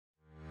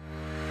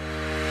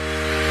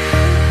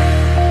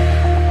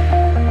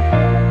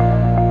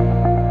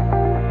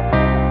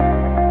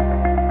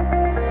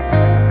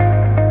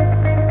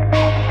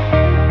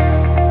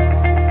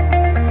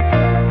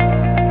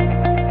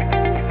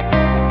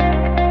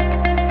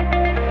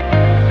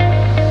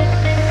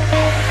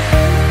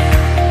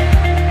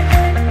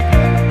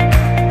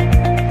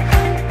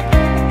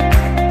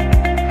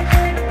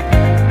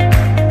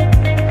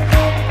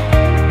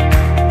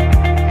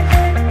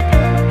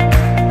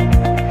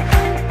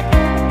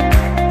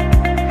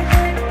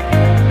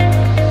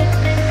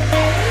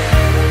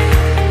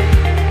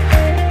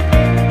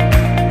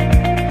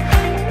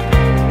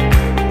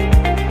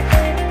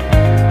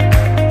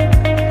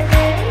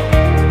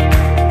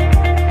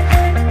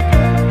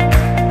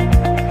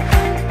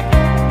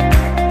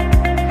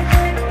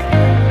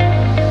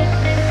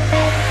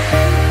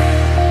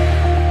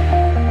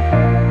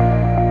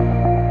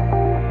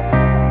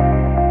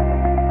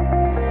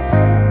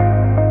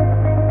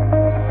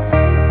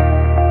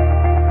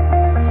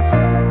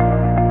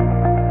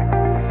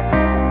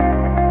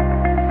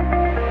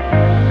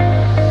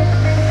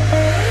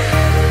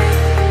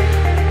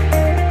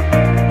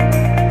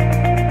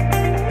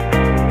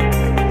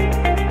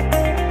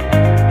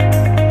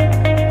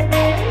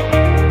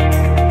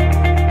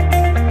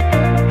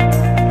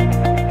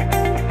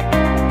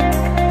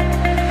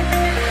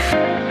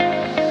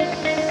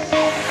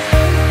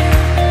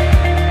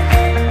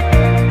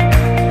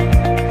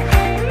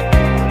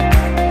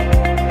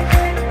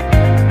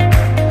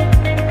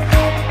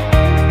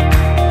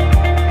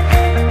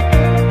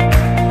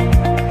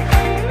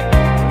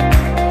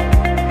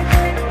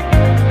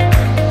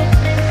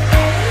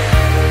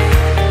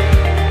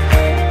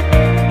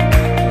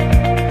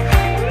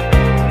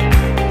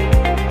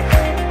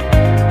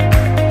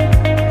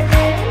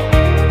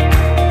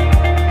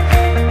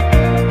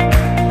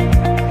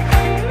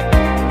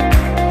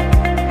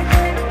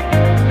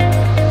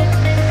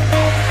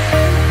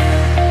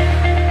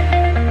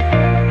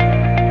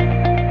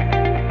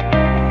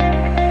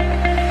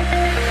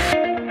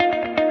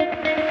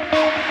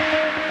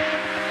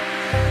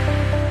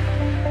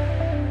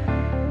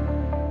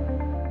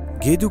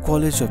Gedu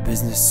College of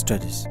Business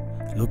Studies,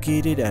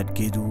 located at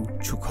Gedu,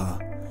 Chukha,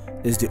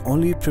 is the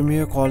only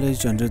premier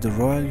college under the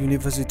Royal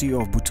University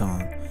of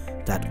Bhutan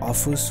that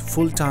offers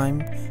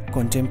full-time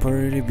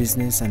contemporary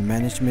business and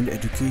management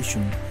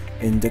education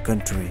in the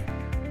country.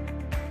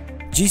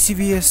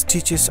 GCBS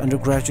teaches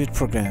undergraduate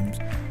programs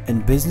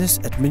in business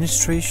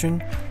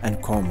administration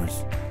and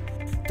commerce.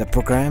 The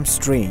programs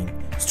train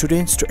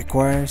students to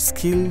acquire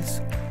skills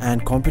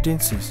and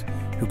competencies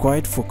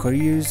required for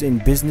careers in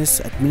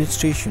business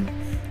administration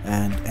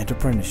and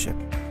entrepreneurship.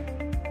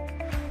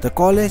 The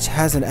college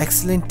has an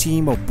excellent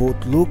team of both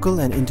local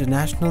and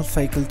international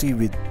faculty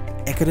with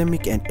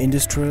academic and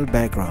industrial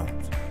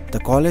backgrounds. The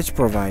college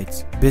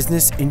provides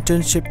business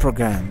internship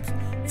programs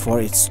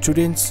for its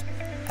students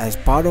as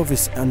part of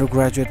its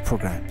undergraduate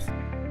programs.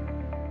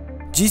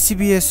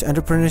 GCBS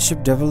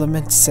Entrepreneurship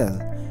Development Cell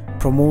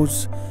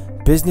promotes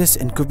business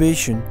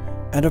incubation,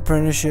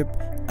 entrepreneurship,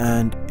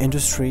 and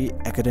industry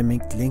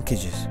academic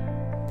linkages.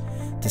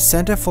 The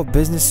Center for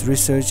Business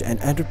Research and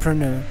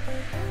Entrepreneur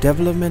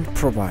Development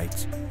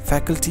provides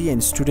faculty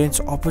and students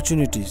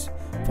opportunities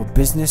for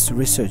business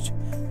research,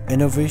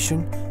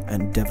 innovation,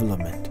 and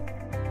development.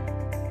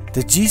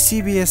 The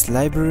GCBS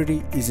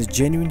Library is a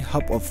genuine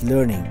hub of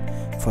learning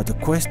for the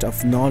quest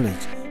of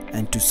knowledge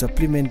and to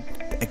supplement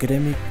the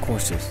academic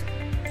courses.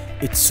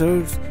 It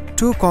serves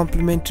two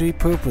complementary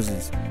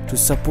purposes to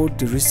support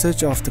the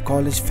research of the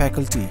college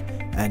faculty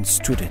and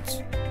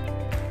students.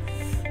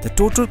 The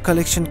total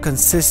collection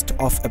consists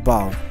of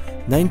about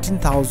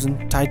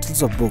 19,000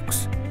 titles of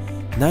books,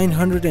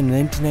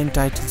 999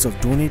 titles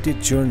of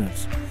donated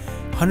journals,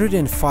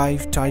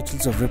 105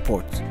 titles of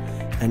reports,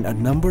 and a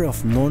number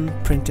of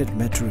non-printed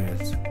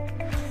materials.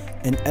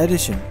 In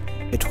addition,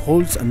 it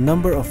holds a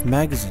number of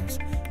magazines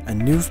and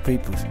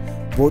newspapers,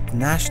 both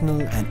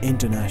national and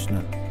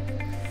international.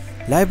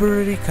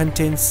 Library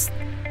contains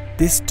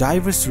this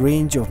diverse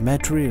range of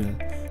material,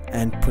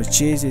 and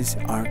purchases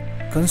are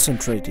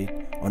concentrated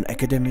on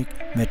academic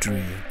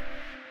material.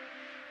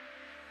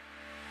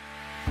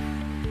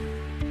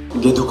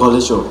 Gedu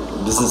College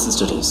of Business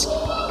Studies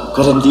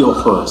currently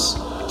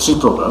offers 3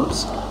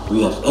 programs.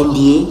 We have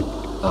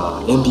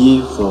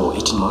MBA for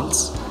 18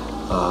 months.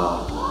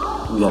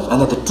 We have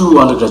another 2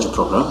 undergraduate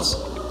programs,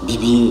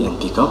 BBA and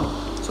BCom.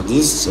 So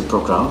these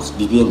programs,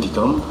 BBA and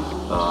BCom,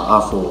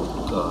 are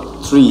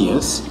for 3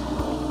 years.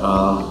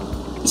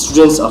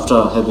 Students,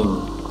 after having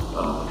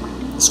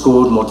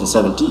scored more than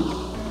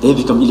 70, they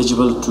become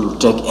eligible to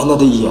take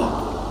another year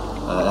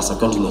as a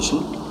continuation,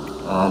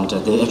 and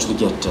they actually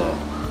get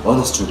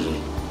honors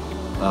degree.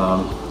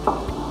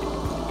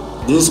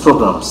 These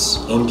programs,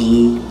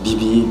 MBA,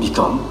 BBA,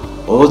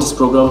 BCom, all these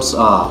programs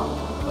are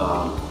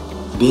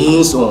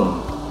based on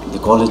the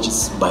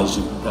college's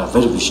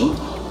very vision.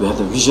 We have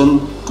the vision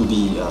to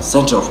be a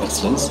center of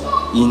excellence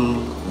in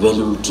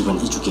value-driven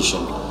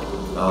education.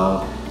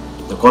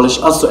 The college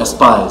also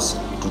aspires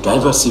to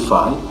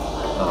diversify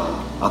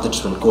other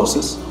different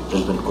courses,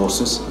 relevant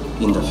courses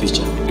in the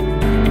future.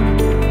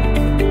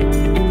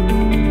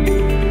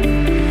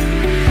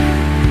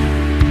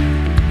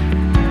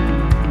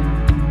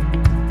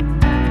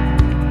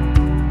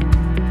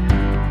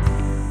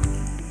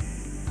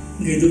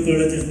 Gedu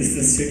College of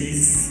Business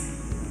Studies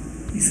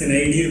is an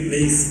ideal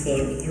place for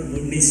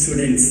Bhutanese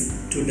students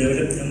to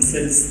develop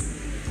themselves,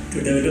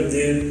 to develop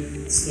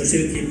their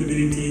social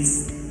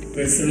capabilities,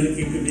 personal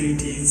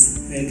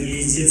capabilities, and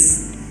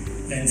religious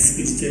and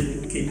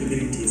spiritual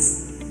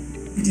capabilities.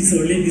 It is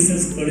only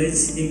business college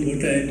in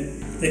Bhutan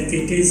that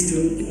caters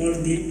to all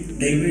the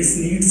diverse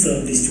needs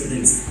of the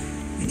students.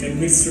 It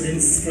admits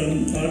students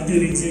from all the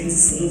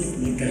regions of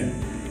Bhutan.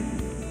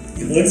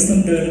 The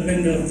wholesome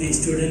development of the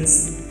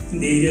students in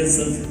the areas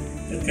of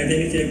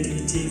academic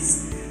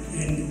activities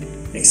and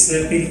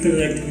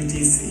extracurricular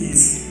activities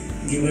is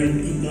given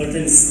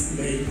importance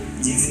by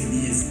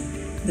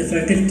GCBS. The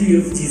faculty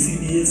of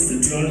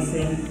GCBS, drawn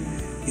from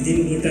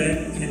within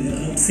Bhutan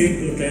and outside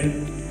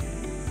Bhutan,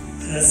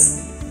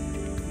 has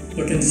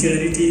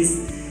potentialities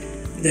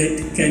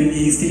that can be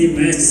easily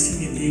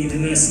matched with the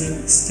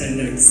international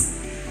standards.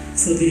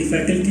 So the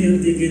faculty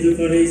of the Gedu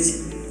College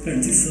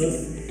consists of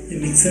a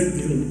mixed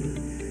group,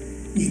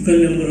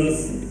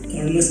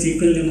 almost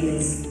equal number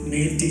of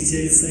male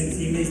teachers and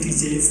female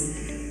teachers,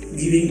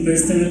 giving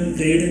personal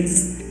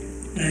guidance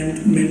and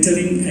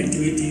mentoring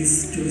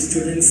activities to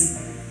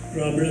students'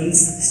 problems,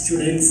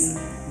 students'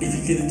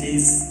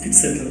 difficulties,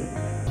 etc.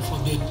 For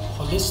the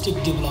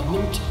holistic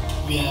development,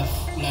 we have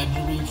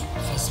library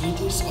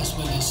facilities as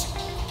well as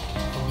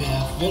we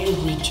have very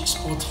rich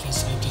sports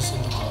facilities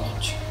in the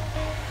college.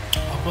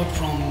 Apart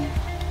from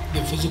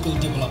the physical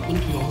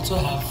development, we also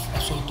have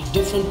a sort of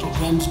different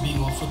programs being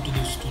offered to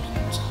the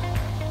students.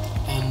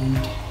 And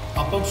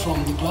apart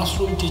from the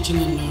classroom teaching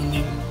and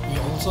learning, we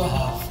also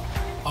have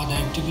other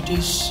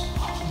activities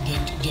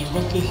that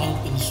directly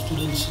help in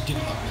students'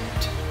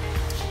 development.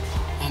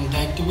 And the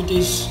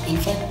activities, in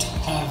fact,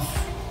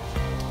 have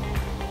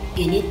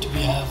in it,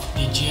 we have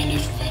the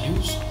GNH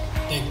values.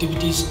 The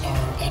activities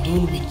are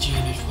adorned with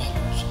GNH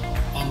values.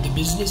 And the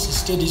business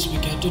studies we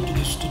cater to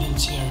the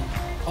students here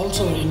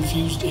also are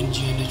infused in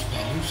GNH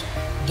values.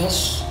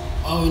 Thus,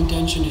 our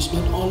intention is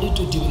not only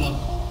to develop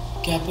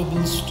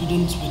capable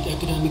students with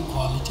academic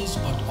qualities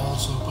but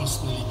also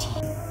personality.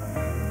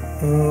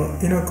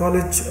 In our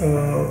college,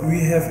 we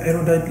have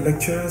erudite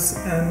lecturers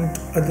and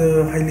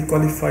other highly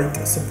qualified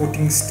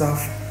supporting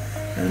staff,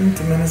 and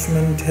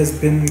management has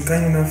been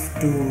kind enough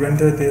to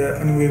render their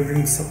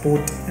unwavering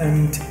support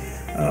and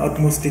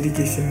utmost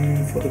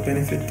dedication for the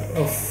benefit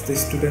of the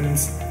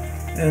students.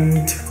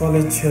 And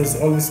college has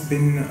always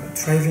been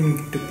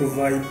thriving to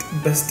provide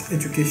best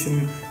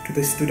education to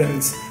the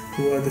students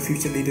who are the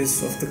future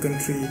leaders of the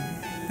country.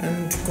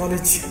 And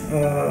college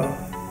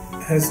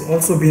has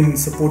also been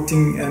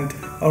supporting and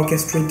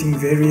orchestrating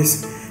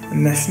various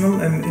national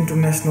and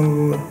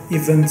international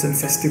events and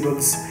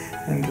festivals,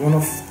 and one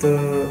of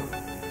the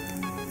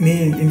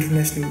main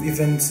international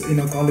events in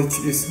our college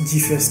is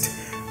G-Fest.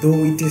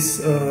 Though it is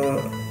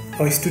a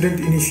student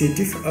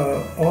initiative,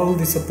 all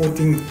the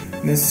supporting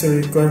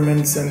necessary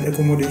requirements and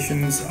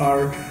accommodations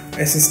are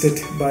assisted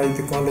by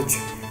the college.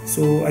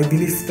 So I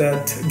believe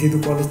that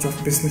Gedu College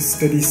of Business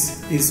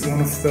Studies is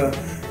one of the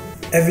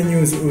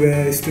avenues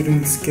where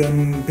students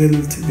can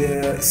build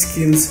their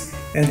skills,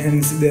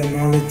 enhance their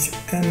knowledge,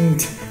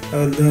 and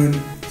learn.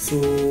 So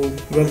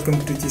welcome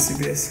to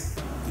GCBS.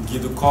 The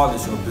Gedu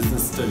College of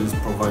Business Studies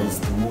provides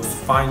the most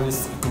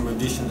finest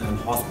accommodation and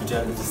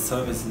hospitality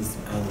services,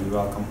 and we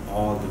welcome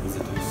all the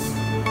visitors.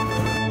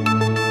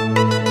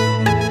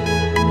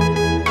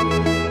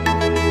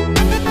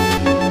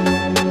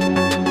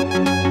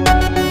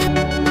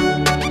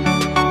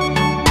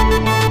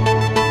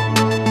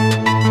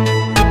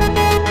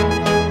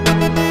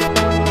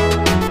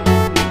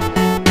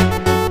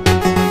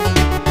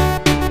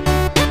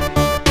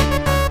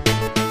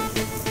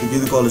 The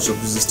Gedu College of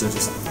Business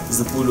Studies is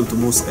the pool of the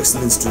most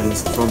excellent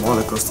students from all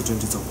across the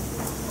 20th.